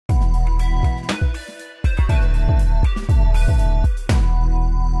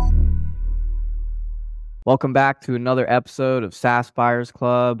Welcome back to another episode of SaaS Buyers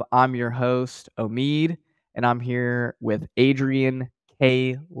Club. I'm your host, Omeed, and I'm here with Adrian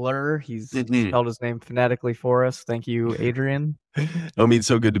Koehler. He's Mhm. spelled his name phonetically for us. Thank you, Adrian. Omeed,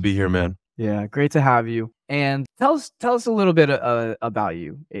 so good to be here, man. Yeah, great to have you. And tell us a little bit about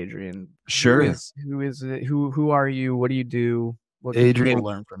you, Adrian. Sure. Who is it? Who are you? What do you do? What can people Adrian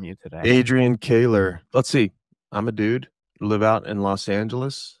learn from you today? Adrian Koehler. Let's see. I'm a dude, live out in Los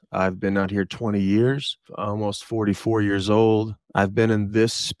Angeles. I've been out here 20 years, almost 44 years old. I've been in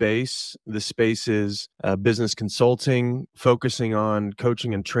this space. This space is business consulting, focusing on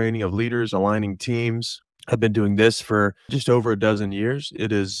coaching and training of leaders, aligning teams. I've been doing this for just over a dozen years.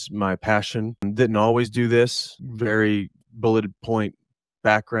 It is my passion. Didn't always do this. Very bulleted point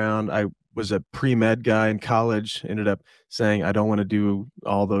background. I was a pre-med guy in college, ended up saying, I don't want to do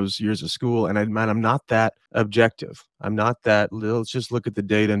all those years of school. And I'm not that objective. I'm not that, let's just look at the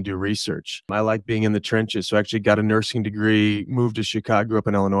data and do research. I like being in the trenches. So I actually got a nursing degree, moved to Chicago, grew up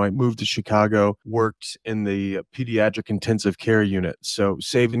in Illinois, moved to Chicago, worked in the pediatric intensive care unit. So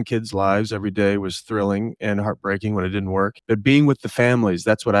saving kids' lives every day was thrilling and heartbreaking when it didn't work. But being with the families,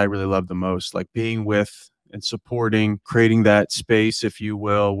 that's what I really love the most, like being with and supporting, creating that space, if you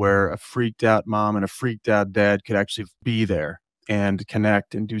will, where a freaked out mom and a freaked out dad could actually be there and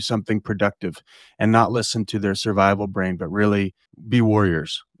connect and do something productive and not listen to their survival brain, but really be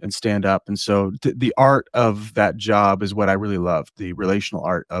warriors and stand up. And so the art of that job is what I really love, the relational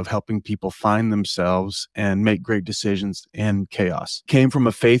art of helping people find themselves and make great decisions in chaos. Came from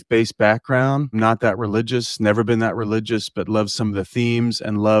a faith-based background, not that religious, never been that religious, but loved some of the themes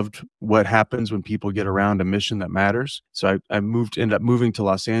and loved what happens when people get around a mission that matters. So I ended up moving to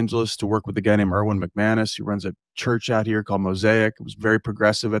Los Angeles to work with a guy named Erwin McManus, who runs a church out here called Mosaic. It was very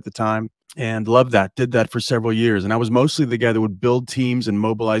progressive at the time and loved that, did that for several years. And I was mostly the guy that would build teams and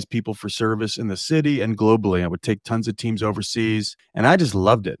mobilize people for service in the city and globally. I would take tons of teams overseas and I just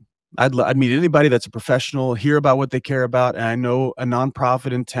loved it. I'd meet anybody that's a professional, hear about what they care about. And I know a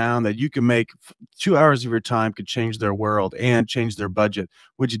nonprofit in town that you can make 2 hours of your time could change their world and change their budget.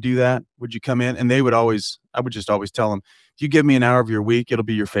 Would you do that? Would you come in? And I would just always tell them, if you give me an hour of your week, it'll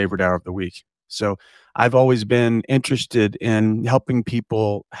be your favorite hour of the week. So I've always been interested in helping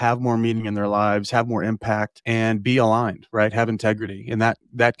people have more meaning in their lives, have more impact, and be aligned, right? Have integrity in that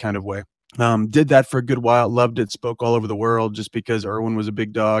kind of way. Did that for a good while, loved it, spoke all over the world just because Erwin was a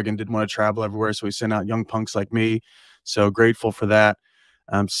big dog and didn't want to travel everywhere. So he sent out young punks like me. So grateful for that.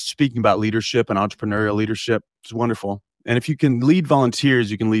 Speaking about leadership and entrepreneurial leadership, it's wonderful. And if you can lead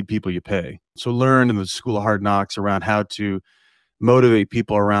volunteers, you can lead people you pay. So learn in the School of Hard Knocks around how to motivate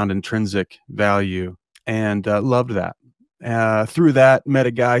people around intrinsic value and loved that. Through that, met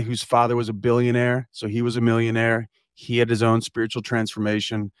a guy whose father was a billionaire. So he was a millionaire. He had his own spiritual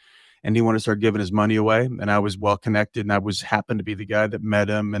transformation and he wanted to start giving his money away. And I was well connected and I happened to be the guy that met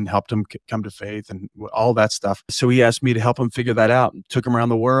him and helped him come to faith and all that stuff. So he asked me to help him figure that out. Took him around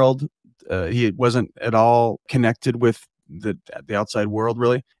the world. He wasn't at all connected with the outside world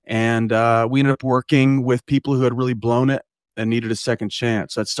really. And we ended up working with people who had really blown it and needed a second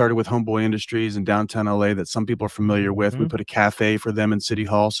chance. That started with Homeboy Industries in downtown LA that some people are familiar with. We put a cafe for them in City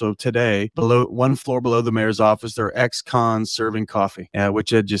Hall. So today, one floor below the mayor's office, there are ex-cons serving coffee,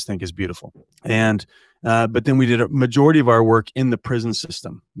 which I just think is beautiful. And but then we did a majority of our work in the prison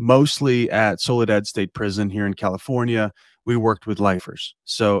system, mostly at Soledad State Prison here in California. We worked with lifers.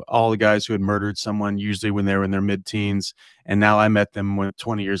 So all the guys who had murdered someone, usually when they were in their mid-teens, and now I met them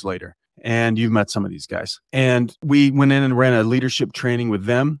 20 years later. And you've met some of these guys. And we went in and ran a leadership training with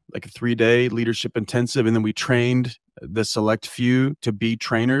them, like a 3-day leadership intensive. And then we trained the select few to be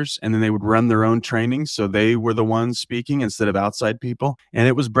trainers. And then they would run their own training. So they were the ones speaking instead of outside people. And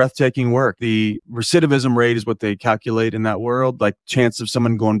it was breathtaking work. The recidivism rate is what they calculate in that world, like chance of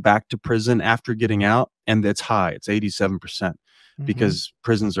someone going back to prison after getting out. And it's high. It's 87%. Because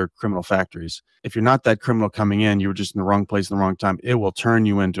prisons are criminal factories. If you're not that criminal coming in, you were just in the wrong place in the wrong time, it will turn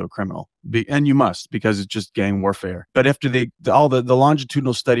you into a criminal. And you must, because it's just gang warfare. But after all the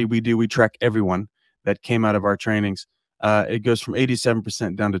longitudinal study we do, we track everyone that came out of our trainings. It goes from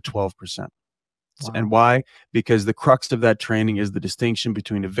 87% down to 12%. Wow. And why? Because the crux of that training is the distinction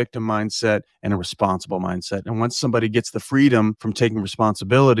between a victim mindset and a responsible mindset. And once somebody gets the freedom from taking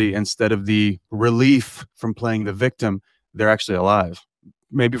responsibility instead of the relief from playing the victim, they're actually alive,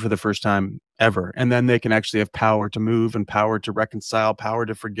 maybe for the first time ever. And then they can actually have power to move and power to reconcile, power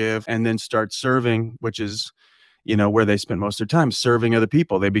to forgive, and then start serving, which is, where they spent most of their time serving other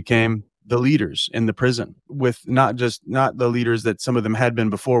people. They became the leaders in the prison with not the leaders that some of them had been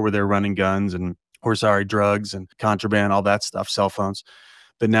before where they're running guns and drugs and contraband, all that stuff, cell phones.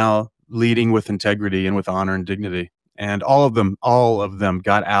 But now leading with integrity and with honor and dignity. And all of them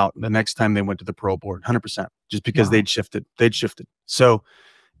got out the next time they went to the parole board, 100%, just because Wow. they'd shifted. So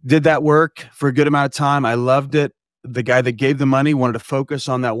did that work for a good amount of time. I loved it. The guy that gave the money wanted to focus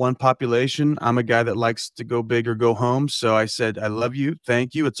on that one population. I'm a guy that likes to go big or go home. So I said, I love you.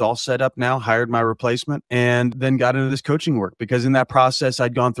 Thank you. It's all set up now. Hired my replacement and then got into this coaching work, because in that process,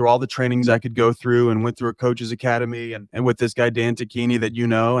 I'd gone through all the trainings I could go through and went through a coach's academy and with this guy, Dan Tacchini, that you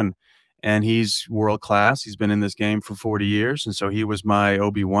know, and he's world class. He's been in this game for 40 years. And so he was my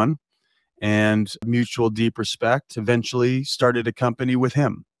OB1, and mutual deep respect. Eventually started a company with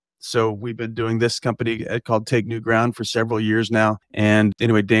him. So we've been doing this company called Take New Ground for several years now. And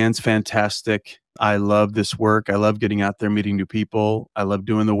anyway, Dan's fantastic. I love this work. I love getting out there, meeting new people. I love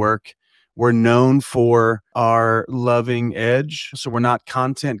doing the work. We're known for our loving edge. So we're not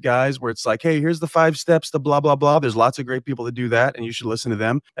content guys where it's like, hey, here's the 5 steps, the blah, blah, blah. There's lots of great people that do that, and you should listen to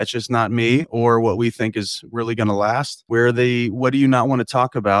them. That's just not me or what we think is really going to last. We're the, what do you not want to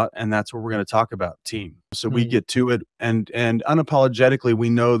talk about? And that's what we're going to talk about, team. So we get to it, and unapologetically, we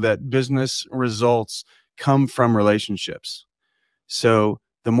know that business results come from relationships. So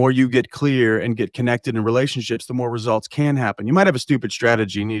the more you get clear and get connected in relationships, the more results can happen. You might have a stupid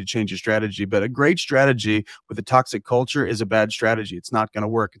strategy, you need to change your strategy, but a great strategy with a toxic culture is a bad strategy. It's not going to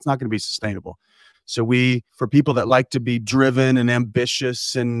work. It's not going to be sustainable. So for people that like to be driven and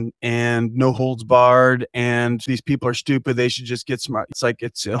ambitious and no holds barred, and these people are stupid, they should just get smart. It's like,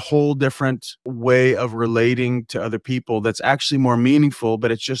 it's a whole different way of relating to other people that's actually more meaningful,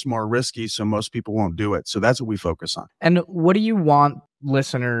 but it's just more risky. So most people won't do it. So that's what we focus on. And what do you want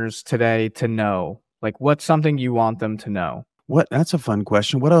listeners today to know? Like, what's something you want them to know? That's a fun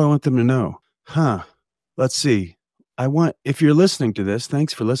question. What do I want them to know? Let's see. If you're listening to this,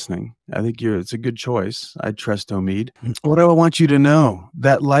 thanks for listening. I think it's a good choice. I trust Omeed. What do I want you to know?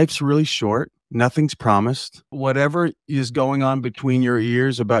 That life's really short. Nothing's promised. Whatever is going on between your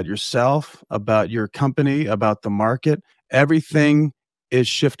ears about yourself, about your company, about the market, everything is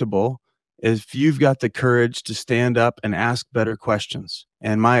shiftable if you've got the courage to stand up and ask better questions.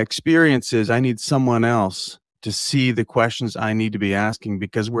 And my experience is I need someone else to see the questions I need to be asking,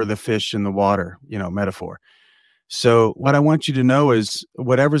 because we're the fish in the water, metaphor. So what I want you to know is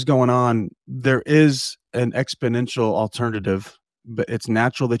whatever's going on, there is an exponential alternative, but it's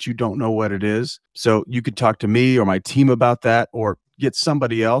natural that you don't know what it is. So you could talk to me or my team about that, or get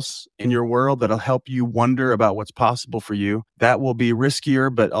somebody else in your world that'll help you wonder about what's possible for you. That will be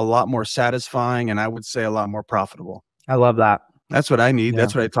riskier, but a lot more satisfying, and I would say a lot more profitable. I love that. That's what I need. Yeah.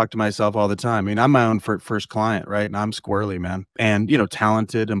 That's what I talk to myself all the time. I mean, I'm my own first client, right? And I'm squirrely, man, and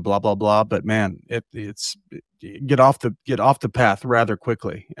talented and blah blah blah. But man, it's get off the path rather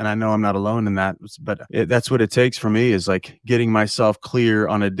quickly. And I know I'm not alone in that. But that's what it takes for me, is like getting myself clear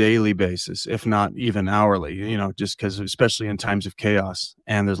on a daily basis, if not even hourly. Just because, especially in times of chaos,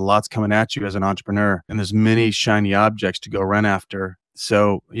 and there's lots coming at you as an entrepreneur, and there's many shiny objects to go run after.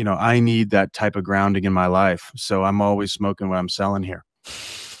 So, I need that type of grounding in my life. So I'm always smoking what I'm selling here.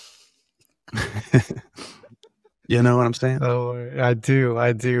 You know what I'm saying? Oh, I do,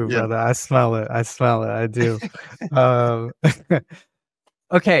 yeah, brother. I smell it. I do.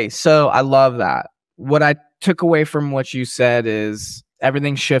 Okay. So I love that. What I took away from what you said is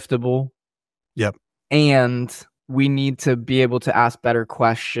everything's shiftable. Yep. And we need to be able to ask better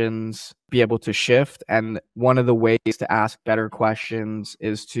questions, be able to shift. And one of the ways to ask better questions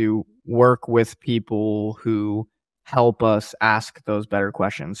is to work with people who help us ask those better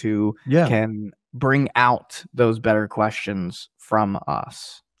questions, who can bring out those better questions from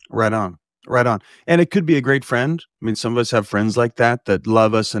us. Right on. And it could be a great friend. I mean, some of us have friends like that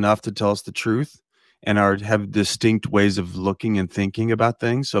love us enough to tell us the truth and have distinct ways of looking and thinking about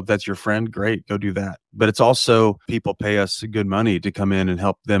things. So if that's your friend, great, go do that. But it's also, people pay us good money to come in and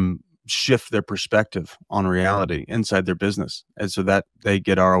help them shift their perspective on reality inside their business. And so that they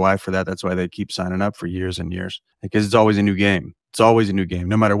get ROI for that. That's why they keep signing up for years and years, because it's always a new game. It's always a new game,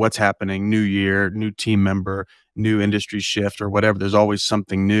 no matter what's happening, new year, new team member, new industry shift or whatever. There's always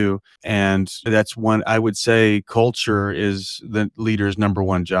something new. And that's one, I would say culture is the leader's number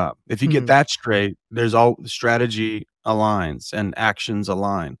one job. If you get that straight, there's all strategy aligns and actions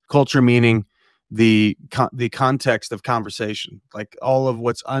align. Culture meaning the context of conversation, like all of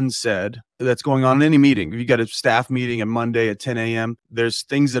what's unsaid that's going on in any meeting. If you got a staff meeting on Monday at 10 a.m., there's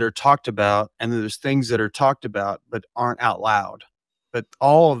things that are talked about, and then there's things that are talked about but aren't out loud. But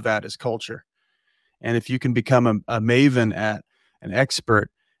all of that is culture. And if you can become a maven an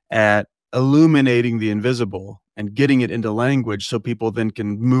expert at illuminating the invisible and getting it into language so people then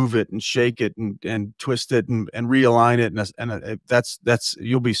can move it and shake it and twist it and realign it. And that's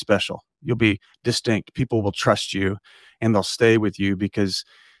you'll be special. You'll be distinct. People will trust you and they'll stay with you because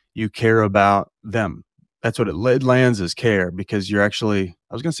you care about them. That's what it lands as care, because you're actually,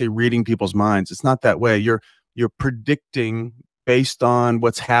 I was going to say reading people's minds. It's not that way. You're predicting based on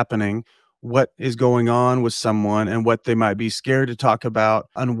what's happening, what is going on with someone and what they might be scared to talk about,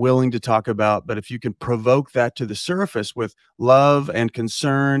 unwilling to talk about. But if you can provoke that to the surface with love and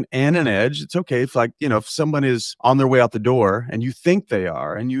concern and an edge, it's okay. If if someone is on their way out the door and you think they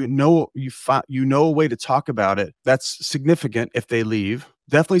are, and you know a way to talk about it, that's significant if they leave.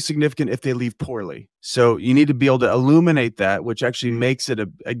 Definitely significant if they leave poorly. So you need to be able to illuminate that, which actually makes it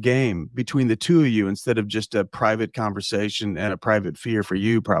a game between the two of you instead of just a private conversation and a private fear for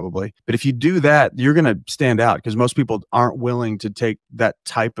you probably. But if you do that, you're going to stand out, because most people aren't willing to take that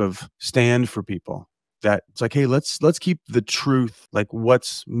type of stand for people. That it's like, hey, let's keep the truth, like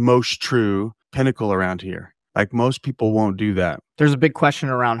what's most true, pinnacle around here. Like most people won't do that. There's a big question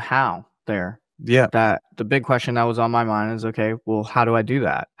around how there. Yeah. That the big question that was on my mind is, okay, well, how do I do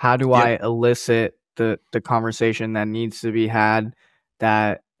that? How do I elicit the conversation that needs to be had,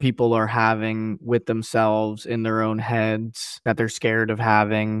 that people are having with themselves in their own heads, that they're scared of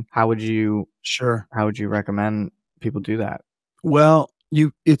having? How would you recommend people do that? Well,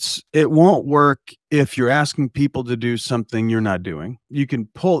 it won't work if you're asking people to do something you're not doing. You can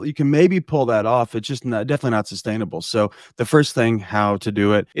maybe pull that off. It's just definitely not sustainable. So the first thing how to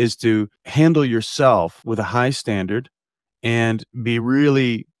do it is to handle yourself with a high standard and be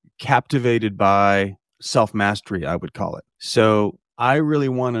really captivated by self-mastery, I would call it. So I really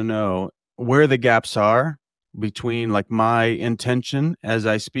want to know where the gaps are between like my intention as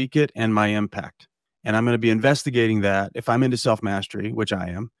I speak it and my impact. And I'm going to be investigating that. If I'm into self-mastery, which I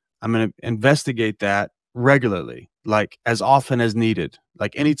am, I'm going to investigate that regularly, like as often as needed.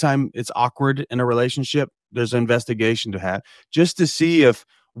 Like anytime it's awkward in a relationship, there's an investigation to have, just to see if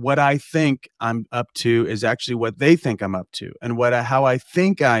what I think I'm up to is actually what they think I'm up to. And how I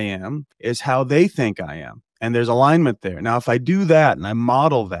think I am is how they think I am. And there's alignment there. Now, if I do that and I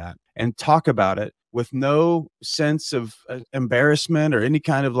model that and talk about it with no sense of embarrassment or any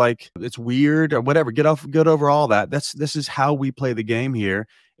kind of like it's weird or whatever, get over all that. This is how we play the game here,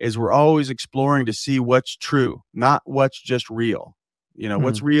 is we're always exploring to see what's true, not what's just real.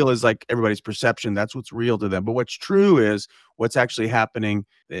 What's real is like everybody's perception. That's what's real to them. But what's true is what's actually happening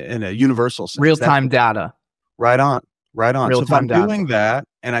in a universal sense. Real-time data. Right on. So if I'm data. doing that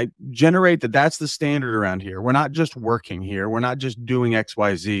and I generate that's the standard around here. We're not just working here. We're not just doing X,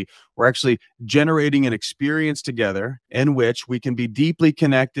 Y, Z. We're actually generating an experience together in which we can be deeply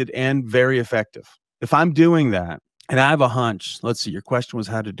connected and very effective. If I'm doing that and I have a hunch, let's see, your question was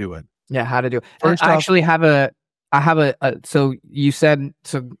how to do it. Yeah, how to do it. First, I actually have so you said,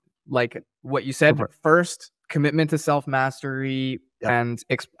 like what you said, first, commitment to self-mastery and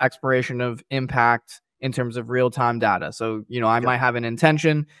exploration of impact in terms of real-time data. So, I might have an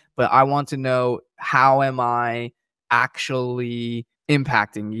intention, but I want to know, how am I actually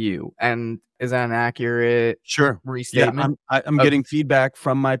impacting you? And is that an accurate restatement? Yeah, I'm getting feedback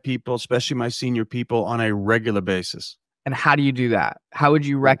from my people, especially my senior people, on a regular basis. And how do you do that? How would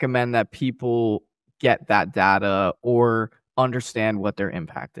you recommend that people get that data or understand what their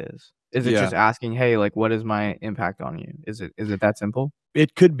impact is? Is it just asking, hey, like, what is my impact on you? Is it that simple?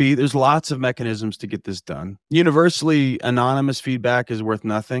 It could be. There's lots of mechanisms to get this done. Universally, anonymous feedback is worth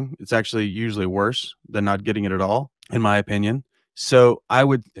nothing. It's actually usually worse than not getting it at all, in my opinion. So I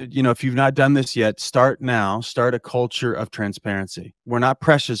would, if you've not done this yet, start now. Start a culture of transparency. We're not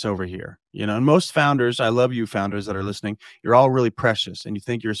precious over here. And most founders, I love you founders that are listening, you're all really precious and you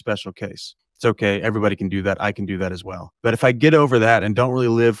think you're a special case. It's okay. Everybody can do that. I can do that as well. But if I get over that and don't really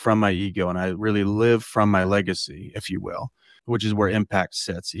live from my ego and I really live from my legacy, if you will, which is where impact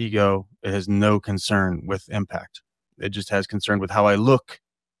sits. Ego, it has no concern with impact. It just has concern with how I look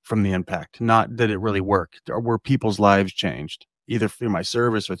from the impact, not that it really worked or were people's lives changed, either through my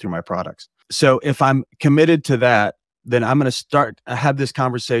service or through my products. So if I'm committed to that, then I'm going to have this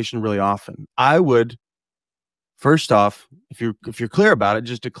conversation really often. I would, first off, if you're clear about it,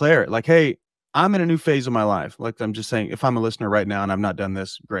 just declare it like, hey, I'm in a new phase of my life. Like I'm just saying, if I'm a listener right now and I've not done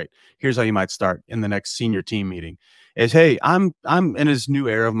this, great. Here's how you might start in the next senior team meeting is, hey, I'm in this new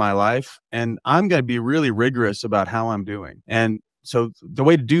era of my life and I'm going to be really rigorous about how I'm doing. And so the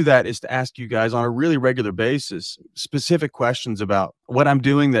way to do that is to ask you guys on a really regular basis, specific questions about what I'm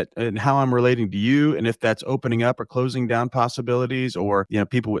doing and how I'm relating to you. And if that's opening up or closing down possibilities or,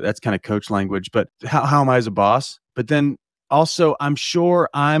 people, that's kind of coach language, but how am I as a boss? But then also, I'm sure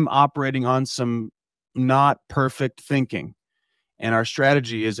I'm operating on some not perfect thinking. And our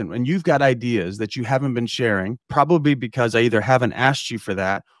strategy isn't, and you've got ideas that you haven't been sharing, probably because I either haven't asked you for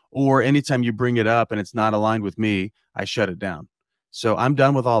that, or anytime you bring it up and it's not aligned with me, I shut it down. So I'm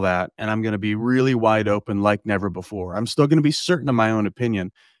done with all that, and I'm going to be really wide open like never before. I'm still going to be certain of my own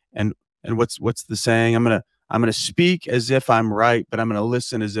opinion. And what's the saying? I'm going to speak as if I'm right, but I'm going to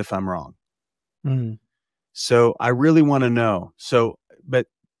listen as if I'm wrong. Mm. So I really want to know. So, but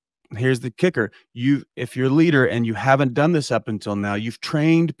here's the kicker. If you're a leader and you haven't done this up until now, you've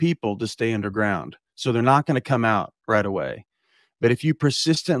trained people to stay underground. So they're not going to come out right away. But if you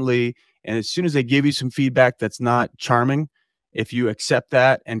persistently, and as soon as they give you some feedback that's not charming, if you accept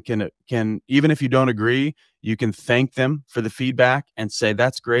that and can even if you don't agree, you can thank them for the feedback and say,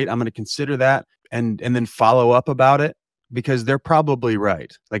 that's great, I'm going to consider that, and then follow up about it, because they're probably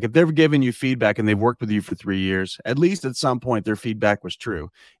right. Like if they've given you feedback and they've worked with you for 3 years, at least at some point their feedback was true.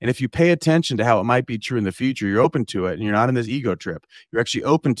 And if you pay attention to how it might be true in the future, you're open to it and you're not in this ego trip. You're actually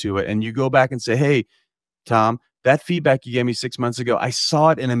open to it, and you go back and say, hey, Tom, that feedback you gave me 6 months ago, I saw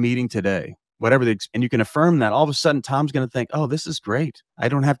it in a meeting today, whatever and you can affirm that. All of a sudden, Tom's going to think, oh, this is great. I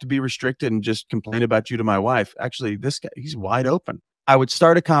don't have to be restricted and just complain about you to my wife. Actually, this guy, he's wide open. I would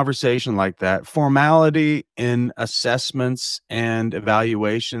start a conversation like that. Formality in assessments and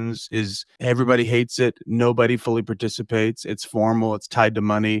evaluations is, everybody hates it. Nobody fully participates. It's formal. It's tied to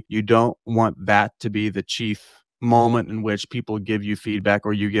money. You don't want that to be the chief moment in which people give you feedback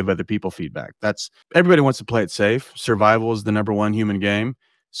or you give other people feedback. Everybody wants to play it safe. Survival is the number one human game.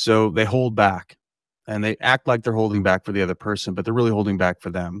 So they hold back and they act like they're holding back for the other person, but they're really holding back for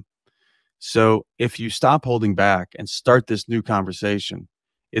them. So if you stop holding back and start this new conversation,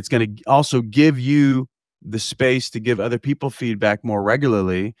 it's going to also give you the space to give other people feedback more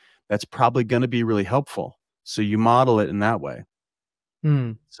regularly. That's probably going to be really helpful. So you model it in that way.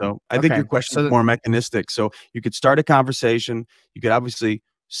 So I think your question is more mechanistic. So you could start a conversation. You could obviously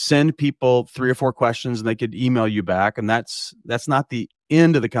send people 3 or 4 questions and they could email you back. And that's not the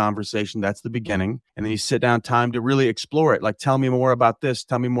end of the conversation. That's the beginning. And then you sit down time to really explore it. Like, tell me more about this.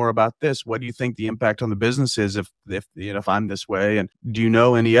 Tell me more about this. What do you think the impact on the business is if I'm this way? And do you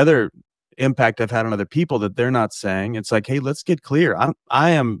know any other impact I've had on other people that they're not saying? It's like, hey, let's get clear. I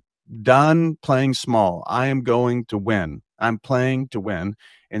am done playing small. I am going to win. I'm playing to win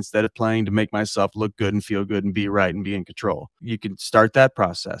instead of playing to make myself look good and feel good and be right and be in control. You can start that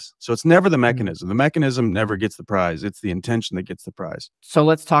process. So it's never the mechanism. The mechanism never gets the prize. It's the intention that gets the prize. So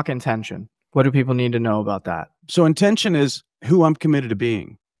let's talk intention. What do people need to know about that? So intention is who I'm committed to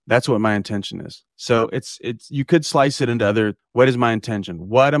being. That's what my intention is. So it's you could slice it into what is my intention?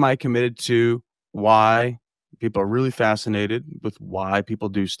 What am I committed to? Why? People are really fascinated with why people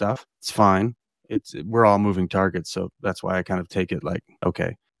do stuff. It's fine. We're all moving targets. So that's why I kind of take it like,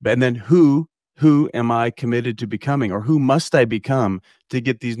 okay. And then who am I committed to becoming, or who must I become to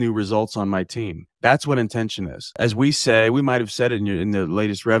get these new results on my team? That's what intention is. As we say, we might have said it in the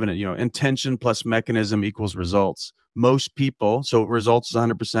latest Revenant, intention plus mechanism equals results. Most people, so results is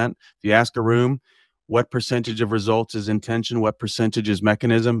 100%. If you ask a room, what percentage of results is intention? What percentage is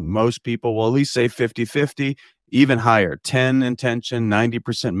mechanism? Most people will at least say 50-50, even higher, 10 intention,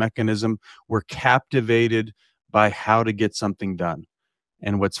 90% mechanism. We're captivated by how to get something done.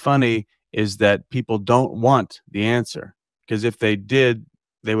 And what's funny is that people don't want the answer, because if they did,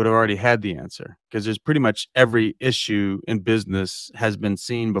 they would have already had the answer, because there's pretty much every issue in business has been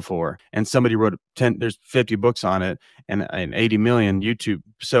seen before. And somebody wrote there's 50 books on it and 80 million YouTube.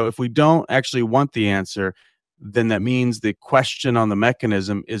 So if we don't actually want the answer, then that means the question on the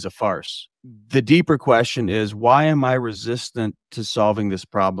mechanism is a farce. The deeper question is, why am I resistant to solving this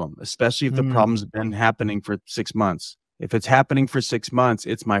problem, especially if the problem's been happening for 6 months? If it's happening for 6 months,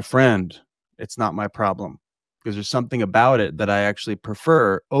 it's my friend. It's not my problem, because there's something about it that I actually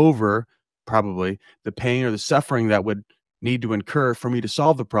prefer over probably the pain or the suffering that would need to incur for me to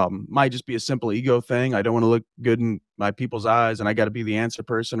solve the problem. Might just be a simple ego thing. I don't want to look good in my people's eyes and I got to be the answer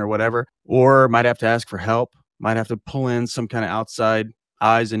person or whatever, or might have to ask for help, might have to pull in some kind of outside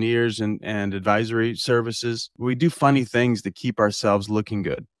eyes and ears and advisory services. We do funny things to keep ourselves looking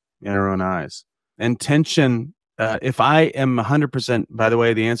good in our own eyes. Intention, if I am 100%, by the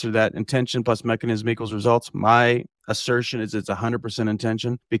way, the answer to that, intention plus mechanism equals results, my assertion is it's 100%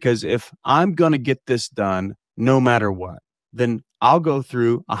 intention, because if I'm going to get this done no matter what, then I'll go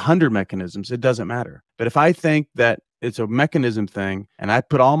through 100 mechanisms. It doesn't matter. But if I think that it's a mechanism thing and I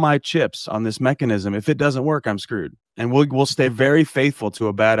put all my chips on this mechanism, if it doesn't work, I'm screwed. And we'll stay very faithful to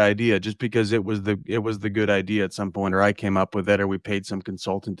a bad idea just because it was the good idea at some point, or I came up with it, or we paid some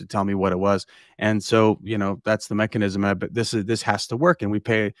consultant to tell me what it was. And so, that's the mechanism. But this has to work, and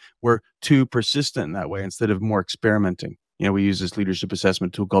we're too persistent in that way instead of more experimenting. We use this leadership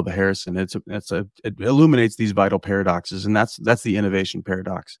assessment tool called the Harrison. It illuminates these vital paradoxes, and that's the innovation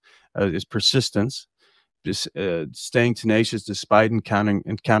paradox. Is persistence, just staying tenacious despite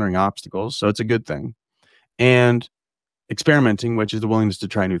encountering obstacles. So it's a good thing. And experimenting, which is the willingness to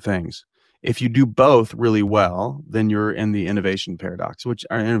try new things. If you do both really well, then you're in the innovation paradox, which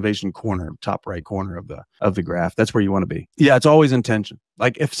are innovation corner, top right corner of the graph. That's where you want to be. Yeah, it's always intention.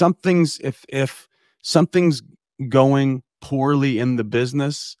 Like if something's going poorly in the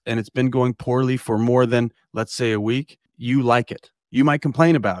business and it's been going poorly for more than, let's say, a week, you like it. You might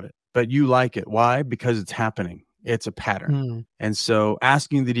complain about it, but you like it. Why? Because it's happening. It's a pattern. And so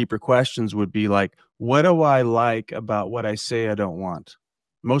asking the deeper questions would be like, what do I like about what I say I don't want?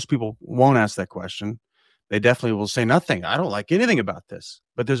 Most people won't ask that question. They definitely will say nothing. I don't like anything about this,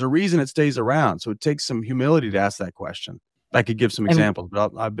 but there's a reason it stays around. So it takes some humility to ask that question. I could give some examples,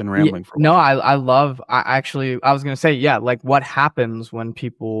 but I've been rambling for a while. No, I was going to say, yeah, like what happens when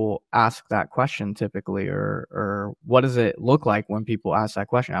people ask that question typically, or what does it look like when people ask that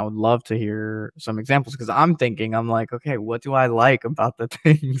question? I would love to hear some examples, because I'm like, okay, what do I like about the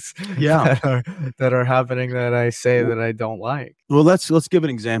things that are happening that I say that I don't like? Well, let's give an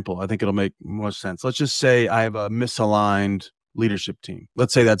example. I think it'll make more sense. Let's just say I have a misaligned leadership team.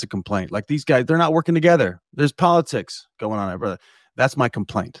 Let's say that's a complaint. Like these guys, they're not working together. There's politics going on, brother. That's my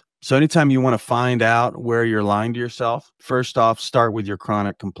complaint. So anytime you want to find out where you're lying to yourself, first off, start with your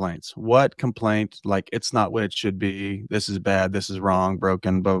chronic complaints. What complaint? Like, it's not what it should be. This is bad. This is wrong,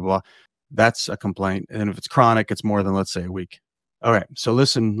 broken, blah, blah, blah. That's a complaint. And if it's chronic, it's more than, let's say, a week. All right. So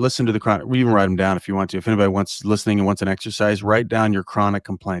listen to the chronic. We even write them down if you want to. If anybody wants listening and wants an exercise, write down your chronic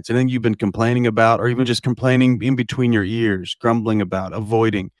complaints. Anything you've been complaining about, or even just complaining in between your ears, grumbling about,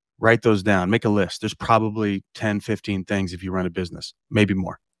 avoiding, write those down. Make a list. There's probably 10, 15 things if you run a business, maybe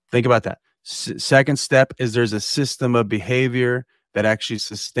more. Think about that. Second step is there's a system of behavior that actually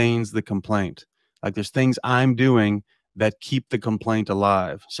sustains the complaint. Like there's things I'm doing that keep the complaint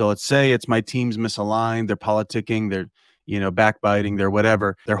alive. So let's say it's my team's misaligned, they're politicking, they're backbiting, they're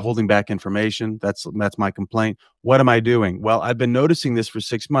whatever, they're holding back information. That's my complaint. What am I doing? Well, I've been noticing this for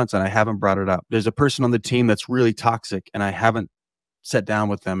 6 months and I haven't brought it up. There's a person on the team that's really toxic and I haven't sat down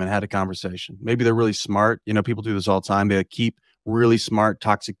with them and had a conversation. Maybe they're really smart. People do this all the time. They keep really smart,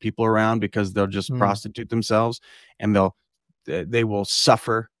 toxic people around because they'll just prostitute themselves, and they will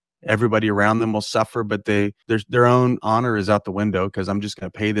suffer. Everybody around them will suffer, but their own honor is out the window because I'm just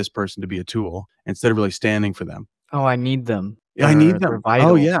going to pay this person to be a tool instead of really standing for them. Oh, I need them. I need them. They're vital.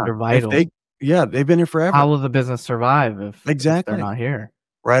 Oh, yeah. They're vital. They've been here forever. How will the business survive if they're not here?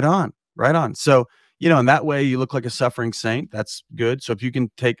 Right on. So, in that way, you look like a suffering saint. That's good. So if you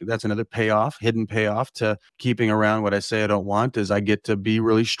can that's another payoff, hidden payoff to keeping around what I say I don't want, is I get to be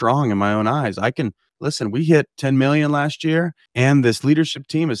really strong in my own eyes. I can listen, we hit 10 million last year and this leadership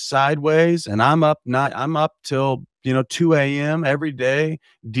team is sideways and I'm up till 2 a.m. every day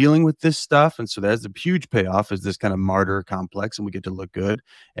dealing with this stuff. And so there's the huge payoff, is this kind of martyr complex, and we get to look good.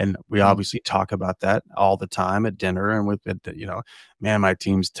 And we obviously talk about that all the time at dinner and with, man, my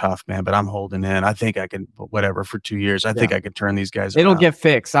team's tough, man, but I'm holding in. I think I can, whatever, for 2 years. I think I could turn these guys around. It'll get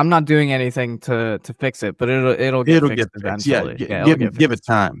fixed. I'm not doing anything to fix it, but it'll get fixed eventually. Give it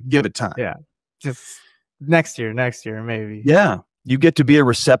time. Give it time. Yeah. Just next year, maybe. Yeah. You get to be a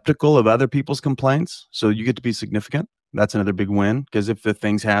receptacle of other people's complaints. So you get to be significant. That's another big win, because if the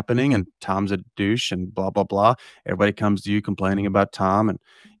thing's happening and Tom's a douche and blah, blah, blah, everybody comes to you complaining about Tom, and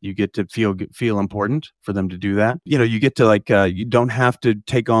you get to feel important for them to do that. You get to you don't have to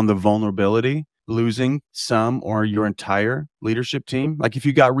take on the vulnerability, losing some or your entire leadership team. Like if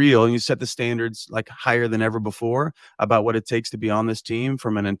you got real and you set the standards like higher than ever before about what it takes to be on this team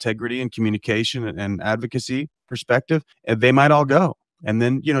from an integrity and communication and advocacy perspective, they might all go. And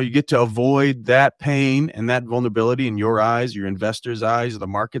then, you get to avoid that pain and that vulnerability in your eyes, your investors' eyes, the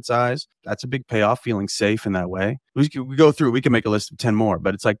market's eyes. That's a big payoff, feeling safe in that way. We go through, we can make a list of 10 more,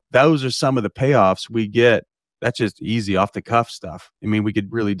 but it's like, those are some of the payoffs we get. That's just easy off the cuff stuff. I mean, we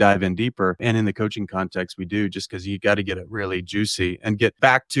could really dive in deeper. And in the coaching context, we do, just because you got to get it really juicy and get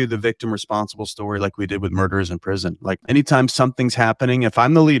back to the victim responsible story, like we did with murderers in prison. Like anytime something's happening, if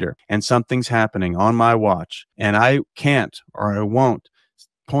I'm the leader and something's happening on my watch and I can't or I won't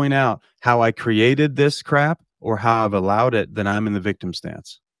point out how I created this crap or how I've allowed it, then I'm in the victim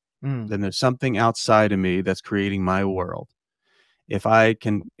stance. Then there's something outside of me that's creating my world. if I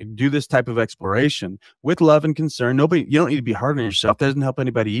can do this type of exploration with love and concern, you don't need to be hard on yourself. That doesn't help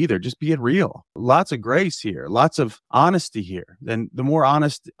anybody either. Just be it real. Lots of grace here, lots of honesty here. Then the more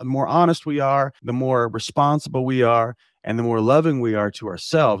honest we are, the more responsible we are, and the more loving we are to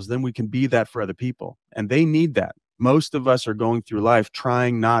ourselves, then we can be that for other people. And they need that. Most of us are going through life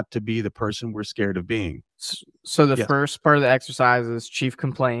trying not to be the person we're scared of being. So the first part of the exercise is chief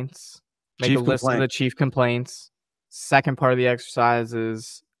complaints. Make a list of the chief complaints. Second part of the exercise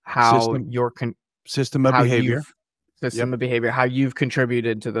is how system of behavior. System of behavior, how you've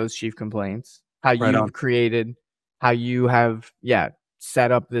contributed to those chief complaints, how you've created, how you have,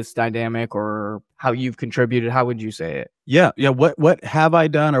 set up this dynamic, or how you've contributed. How would you say it? Yeah. What have I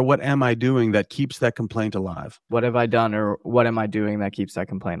done, or what am I doing that keeps that complaint alive? What have I done, or what am I doing that keeps that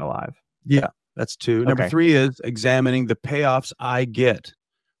complaint alive? Yeah, that's 2. Number 3 is examining the payoffs I get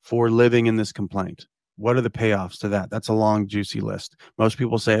for living in this complaint. What are the payoffs to that? That's a long, juicy list. Most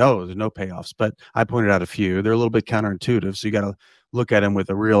people say, oh, there's no payoffs, but I pointed out a few. They're a little bit counterintuitive, so you got to look at them with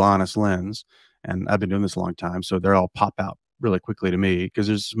a real honest lens. And I've been doing this a long time, so they're all pop out really quickly to me because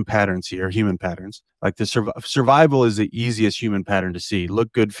there's some patterns here, human patterns. Like the survival is the easiest human pattern to see.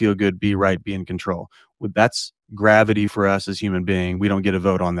 Look good, feel good, be right, be in control. That's gravity for us as human being. We don't get a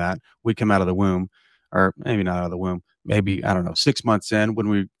vote on that. We come out of the womb, or maybe not out of the womb, maybe, I don't know, 6 months in when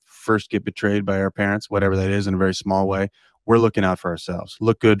we first get betrayed by our parents, whatever that is, in a very small way, we're looking out for ourselves.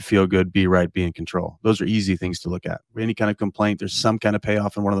 Look good, feel good, be right, be in control. Those are easy things to look at. Any kind of complaint, there's some kind of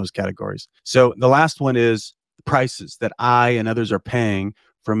payoff in one of those categories. So the last one is prices that I and others are paying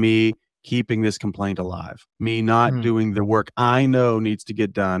for me keeping this complaint alive, me not doing the work I know needs to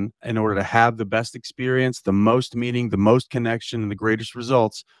get done in order to have the best experience, the most meaning, the most connection, and the greatest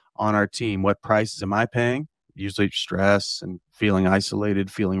results on our team. What prices am I paying? Usually stress and feeling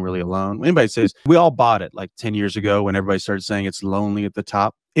isolated, feeling really alone. When anybody says, we all bought it like 10 years ago when everybody started saying it's lonely at the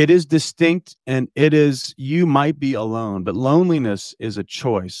top. It is distinct, and you might be alone, but loneliness is a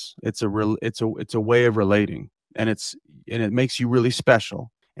choice. It's a way of relating, and it makes you really special,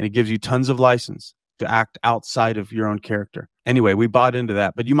 and it gives you tons of license to act outside of your own character. Anyway, we bought into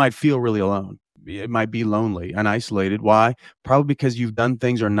that, but you might feel really alone. It might be lonely and isolated. Why? Probably because you've done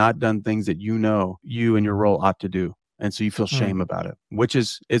things or not done things that you know you and your role ought to do. And so you feel shame about it, which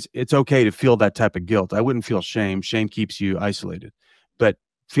it's okay to feel that type of guilt. I wouldn't feel shame. Shame keeps you isolated, but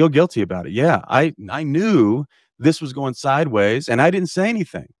feel guilty about it. Yeah, I knew this was going sideways and I didn't say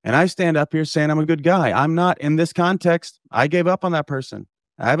anything. And I stand up here saying I'm a good guy. I'm not in this context. I gave up on that person.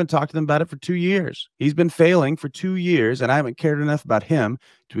 I haven't talked to them about it for 2 years. He's been failing for 2 years, and I haven't cared enough about him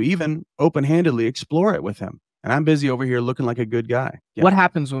to even open-handedly explore it with him. And I'm busy over here looking like a good guy. Yeah. What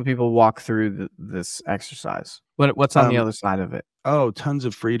happens when people walk through this exercise? What's on the other side of it? Oh, tons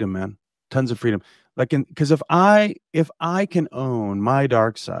of freedom, man. Tons of freedom. Because if I can own my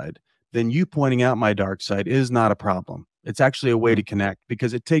dark side, then you pointing out my dark side is not a problem. It's actually a way to connect,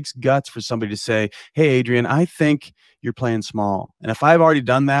 because it takes guts for somebody to say, hey, Adrian, I think you're playing small. And if I've already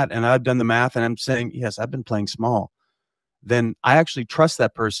done that and I've done the math and I'm saying, yes, I've been playing small, then I actually trust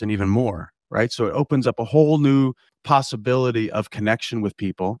that person even more, right? So it opens up a whole new possibility of connection with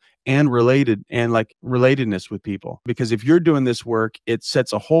people and relatedness with people. Because if you're doing this work, it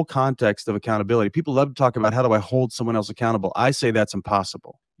sets a whole context of accountability. People love to talk about, how do I hold someone else accountable? I say that's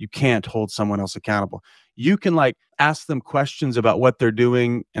impossible. You can't hold someone else accountable. You can ask them questions about what they're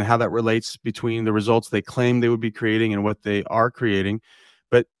doing and how that relates between the results they claim they would be creating and what they are creating.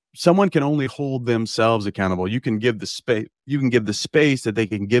 But someone can only hold themselves accountable. You can give the space. You can give the space that they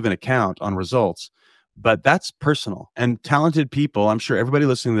can give an account on results. But that's personal. And talented people, I'm sure everybody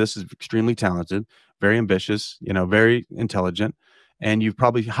listening to this is extremely talented, very ambitious, very intelligent. And you've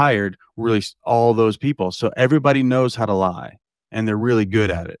probably hired really all those people. So everybody knows how to lie, and they're really good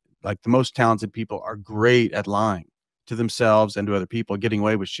at it. Like, the most talented people are great at lying to themselves and to other people, getting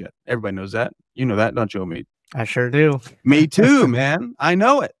away with shit. Everybody knows that. You know that, don't you, Omeed? I sure do. Me too, man. I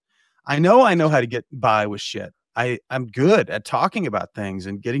know it. I know how to get by with shit. I'm good at talking about things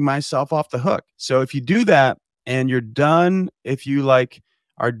and getting myself off the hook. So if you do that and you're done, if you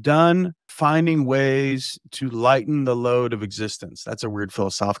are done finding ways to lighten the load of existence, that's a weird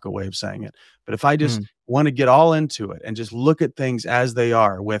philosophical way of saying it. But if I just want to get all into it and just look at things as they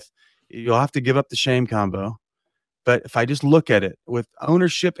are, you'll have to give up the shame combo. But if I just look at it with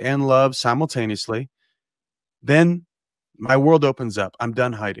ownership and love simultaneously, then my world opens up. I'm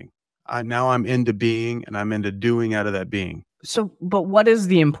done hiding. Now I'm into being, and I'm into doing out of that being. So, but what is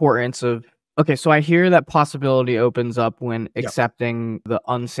the importance of, okay, so I hear that possibility opens up when accepting the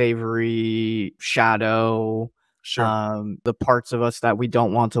unsavory shadow, The parts of us that we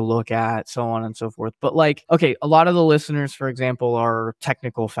don't want to look at, so on and so forth. But like, okay, a lot of the listeners, for example, are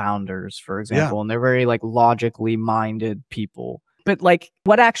technical founders, for example, and they're very like logically minded people. But like,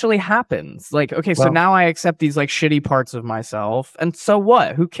 what actually happens? Like, okay, so now I accept these like shitty parts of myself, and so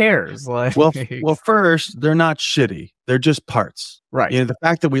what? Who cares? Like, well, first, they're not shitty. They're just parts. Right. You know, the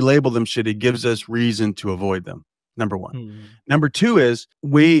fact that we label them shitty gives us reason to avoid them. Number one. Number two is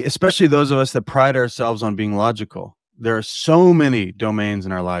we, especially those of us that pride ourselves on being logical, there are so many domains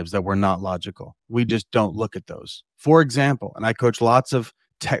in our lives that we're not logical. We just don't look at those. For example, and I coach lots of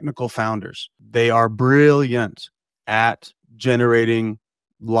technical founders. They are brilliant at generating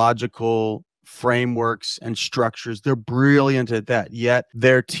logical frameworks and structures. They're brilliant at that. Yet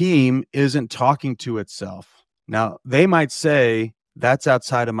their team isn't talking to itself. Now, they might say, that's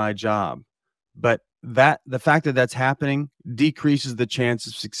outside of my job, but the fact that that's happening decreases the chance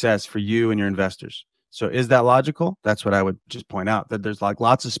of success for you and your investors. So is that logical? That's what I would just point out, that there's like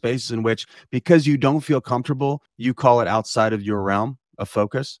lots of spaces in which, because you don't feel comfortable, you call it outside of your realm of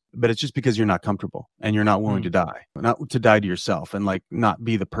focus, but it's just because you're not comfortable and you're not willing to die, not to die to yourself and like not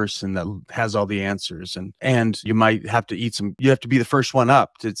be the person that has all the answers. And you might have to you have to be the first one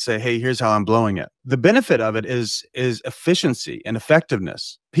up to say, hey, here's how I'm blowing it. The benefit of it is efficiency and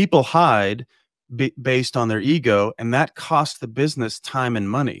effectiveness. People hide based on their ego, and that costs the business time and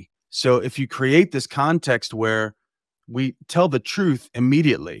money. So if you create this context where we tell the truth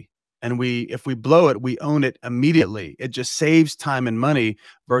immediately, and if we blow it, we own it immediately, it just saves time and money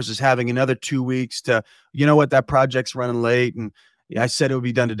versus having another 2 weeks to, you know what, that project's running late, and I said it would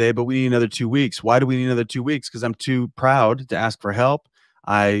be done today, but we need another 2 weeks. Why do we need another 2 weeks? Because I'm too proud to ask for help.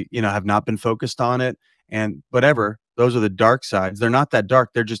 I, have not been focused on it, and whatever. Those are the dark sides. They're not that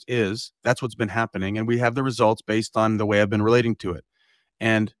dark. There just is. That's what's been happening. And we have the results based on the way I've been relating to it.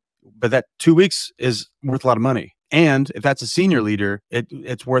 But that 2 weeks is worth a lot of money. And if that's a senior leader,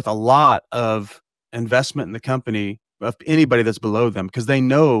 it's worth a lot of investment in the company of anybody that's below them, because they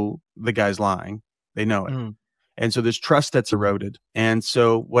know the guy's lying. They know it. And so there's trust that's eroded. And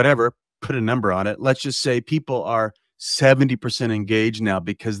so whatever, put a number on it. Let's just say people are 70% engaged now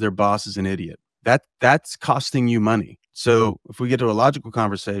because their boss is an idiot. That's costing you money. So if we get to a logical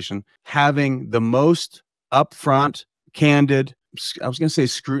conversation, having the most upfront, candid, I was going to say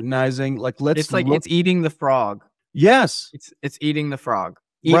scrutinizing, like it's eating the frog. Yes. It's eating the frog.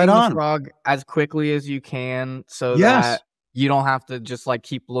 Right on. The frog as quickly as you can, so that you don't have to just like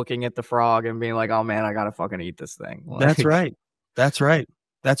keep looking at the frog and being like, oh man, I got to fucking eat this thing. Like, That's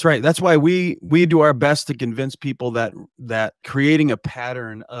right. That's why we do our best to convince people that creating a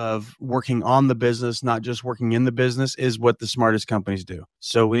pattern of working on the business, not just working in the business, is what the smartest companies do.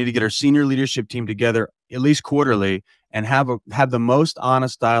 So we need to get our senior leadership team together at least quarterly and have the most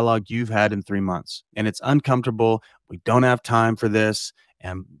honest dialogue you've had in 3 months. And it's uncomfortable. We don't have time for this,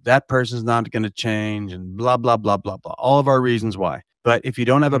 and that person's not going to change, and blah, blah, blah, blah, blah. All of our reasons why. But if you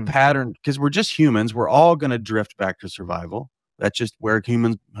don't have a pattern, because we're just humans, we're all going to drift back to survival. That's just where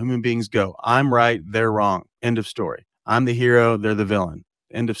human beings go. I'm right, they're wrong. End of story. I'm the hero, they're the villain.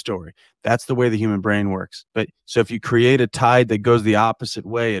 End of story. That's the way the human brain works. But so if you create a tide that goes the opposite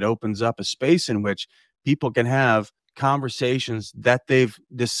way, it opens up a space in which people can have conversations that they've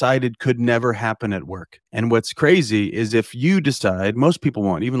decided could never happen at work. And what's crazy is if you decide, most people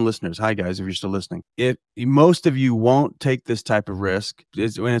won't, even listeners, hi guys, if you're still listening, if most of you won't take this type of risk,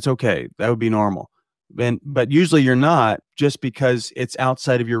 and it's okay, that would be normal. But usually you're not, just because it's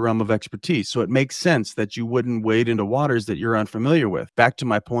outside of your realm of expertise. So it makes sense that you wouldn't wade into waters that you're unfamiliar with. Back to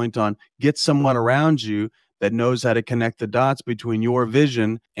my point on get someone around you that knows how to connect the dots between your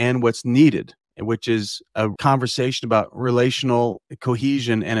vision and what's needed, which is a conversation about relational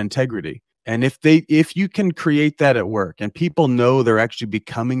cohesion and integrity. And if you can create that at work, and people know they're actually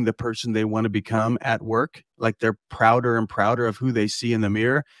becoming the person they want to become at work, like they're prouder and prouder of who they see in the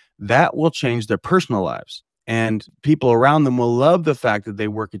mirror, that will change their personal lives. And people around them will love the fact that they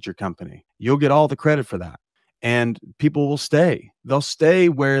work at your company. You'll get all the credit for that. And people will stay. They'll stay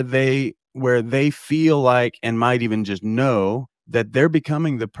where they feel like, and might even just know, that they're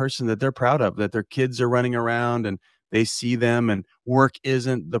becoming the person that they're proud of, that their kids are running around and they see them, and work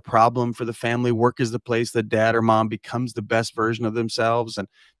isn't the problem for the family. Work is the place that dad or mom becomes the best version of themselves. And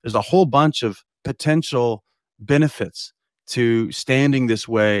there's a whole bunch of potential benefits to standing this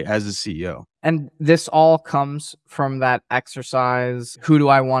way as a CEO. And this all comes from that exercise. Who do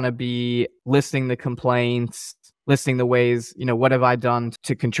I want to be? Listing the complaints, listing the ways, what have I done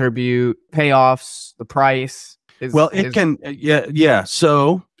to contribute, payoffs, the price. So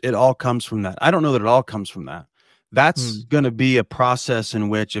it all comes from that. I don't know that it all comes from that. That's going to be a process in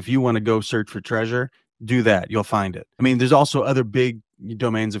which, if you want to go search for treasure, do that. You'll find it. I mean, there's also other big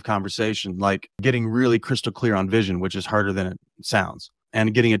domains of conversation, like getting really crystal clear on vision, which is harder than it sounds,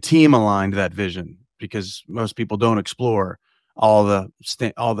 and getting a team aligned to that vision, because most people don't explore all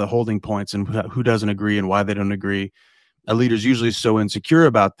the holding points and who doesn't agree and why they don't agree. A leader's usually so insecure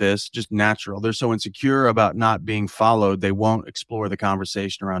about this, just natural. They're so insecure about not being followed, they won't explore the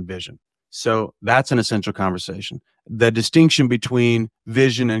conversation around vision. So that's an essential conversation. The distinction between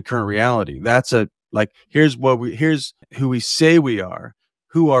vision and current reality, that's here's who we say we are.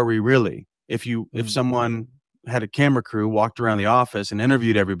 Who are we really? If someone had a camera crew, walked around the office and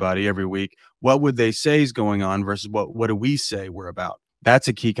interviewed everybody every week, what would they say is going on versus what do we say we're about? That's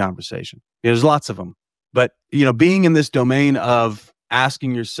a key conversation. There's lots of them. But, being in this domain of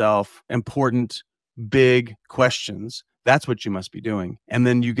asking yourself important, big questions, that's what you must be doing. And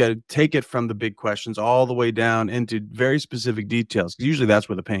then you got to take it from the big questions all the way down into very specific details. Usually that's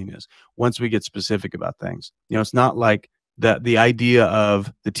where the pain is. Once we get specific about things, it's not like the idea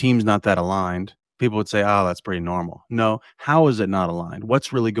of the team's not that aligned. People would say, oh, that's pretty normal. No, how is it not aligned?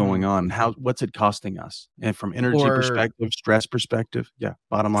 What's really going on? What's it costing us? And from energy perspective, stress perspective,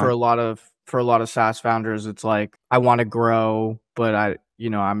 bottom line. For a lot of SaaS founders, it's like, I want to grow, but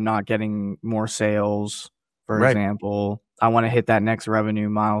I'm not getting more sales. For example, I want to hit that next revenue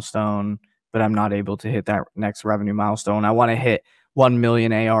milestone, but I'm not able to hit that next revenue milestone. I want to hit 1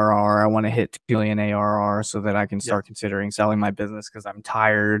 million ARR. I want to hit 2 million ARR so that I can start considering selling my business because I'm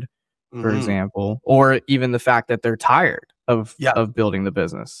tired, for example, or even the fact that they're tired of building the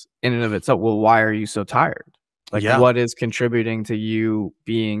business in and of itself. Well, why are you so tired? What is contributing to you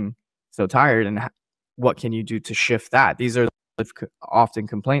being so tired, and what can you do to shift that? These are often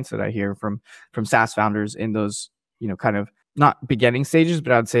complaints that I hear from SaaS founders in those, kind of not beginning stages,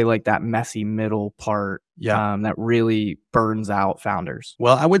 but I'd say like that messy middle part that really burns out founders.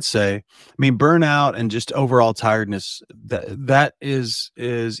 Well, I would say, burnout and just overall tiredness, that is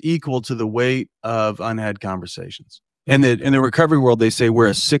equal to the weight of unhad conversations. And in the recovery world, they say we're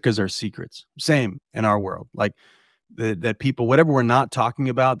as sick as our secrets. Same in our world. Like that people, whatever we're not talking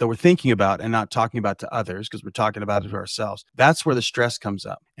about, that we're thinking about and not talking about to others because we're talking about it to ourselves, that's where the stress comes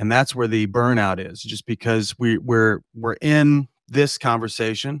up. And that's where the burnout is, just because we're in this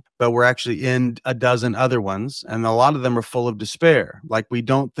conversation, but we're actually in a dozen other ones. And a lot of them are full of despair. Like, we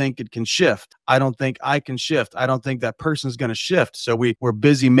don't think it can shift. I don't think I can shift. I don't think that person's going to shift. So we're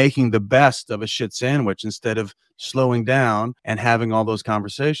busy making the best of a shit sandwich instead of slowing down and having all those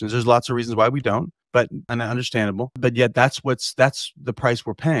conversations. There's lots of reasons why we don't, and understandable, but yet that's the price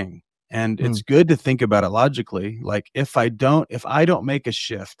we're paying. And it's good to think about it logically. Like, if I don't make a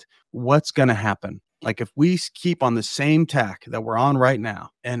shift, what's going to happen? Like, if we keep on the same tack that we're on right now,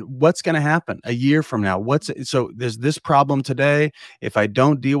 and what's going to happen a year from now? So there's this problem today. If I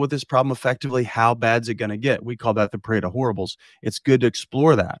don't deal with this problem effectively, how bad is it going to get? We call that the parade of horribles. It's good to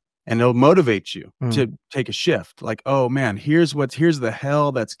explore that, and it'll motivate you to take a shift. Like, oh man, here's the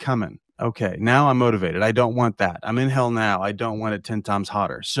hell that's coming. Okay, now I'm motivated. I don't want that. I'm in hell now. I don't want it 10 times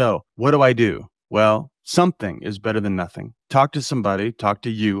hotter. So what do I do? Well, something is better than nothing. Talk to somebody. Talk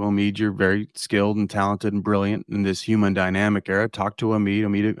to you, Omeed. You're very skilled and talented and brilliant in this human dynamic era. Talk to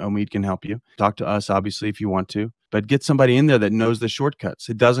Omeed. Omeed can help you. Talk to us, obviously, if you want to. But get somebody in there that knows the shortcuts.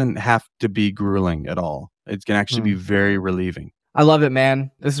 It doesn't have to be grueling at all. It can actually be very relieving. I love it, man.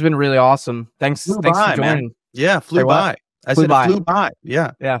 This has been really awesome. Thanks for joining. Man. Yeah, flew by. I said it flew by. Yeah.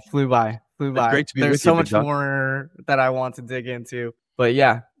 Yeah, flew by. Great to be with you. There's so much more that I want to dig into. But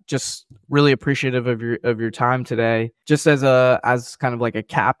yeah, just really appreciative of your time today. Just as kind of like a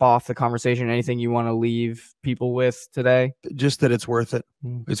cap off the conversation, anything you want to leave people with today? Just that it's worth it.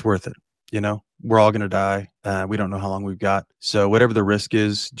 It's worth it. We're all going to die. We don't know how long we've got. So whatever the risk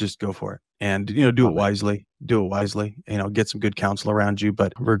is, just go for it. And, do it wisely. Do it wisely. Get some good counsel around you,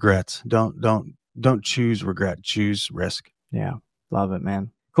 but regrets. Don't choose regret. Choose risk. Yeah. Love it, man.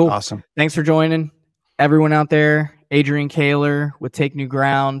 Cool. Awesome. Thanks for joining. Everyone out there, Adrian Koehler with Take New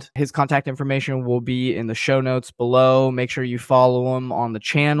Ground. His contact information will be in the show notes below. Make sure you follow him on the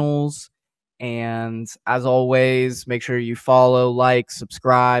channels. And as always, make sure you follow, like,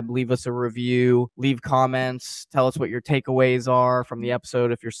 subscribe, leave us a review, leave comments, tell us what your takeaways are from the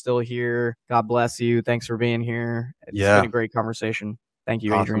episode. If you're still here, God bless you. Thanks for being here. It's been a great conversation. Thank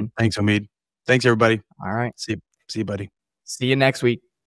you, Adrian. Thanks, Omeed. Thanks, everybody. All right. See you, buddy. See you next week.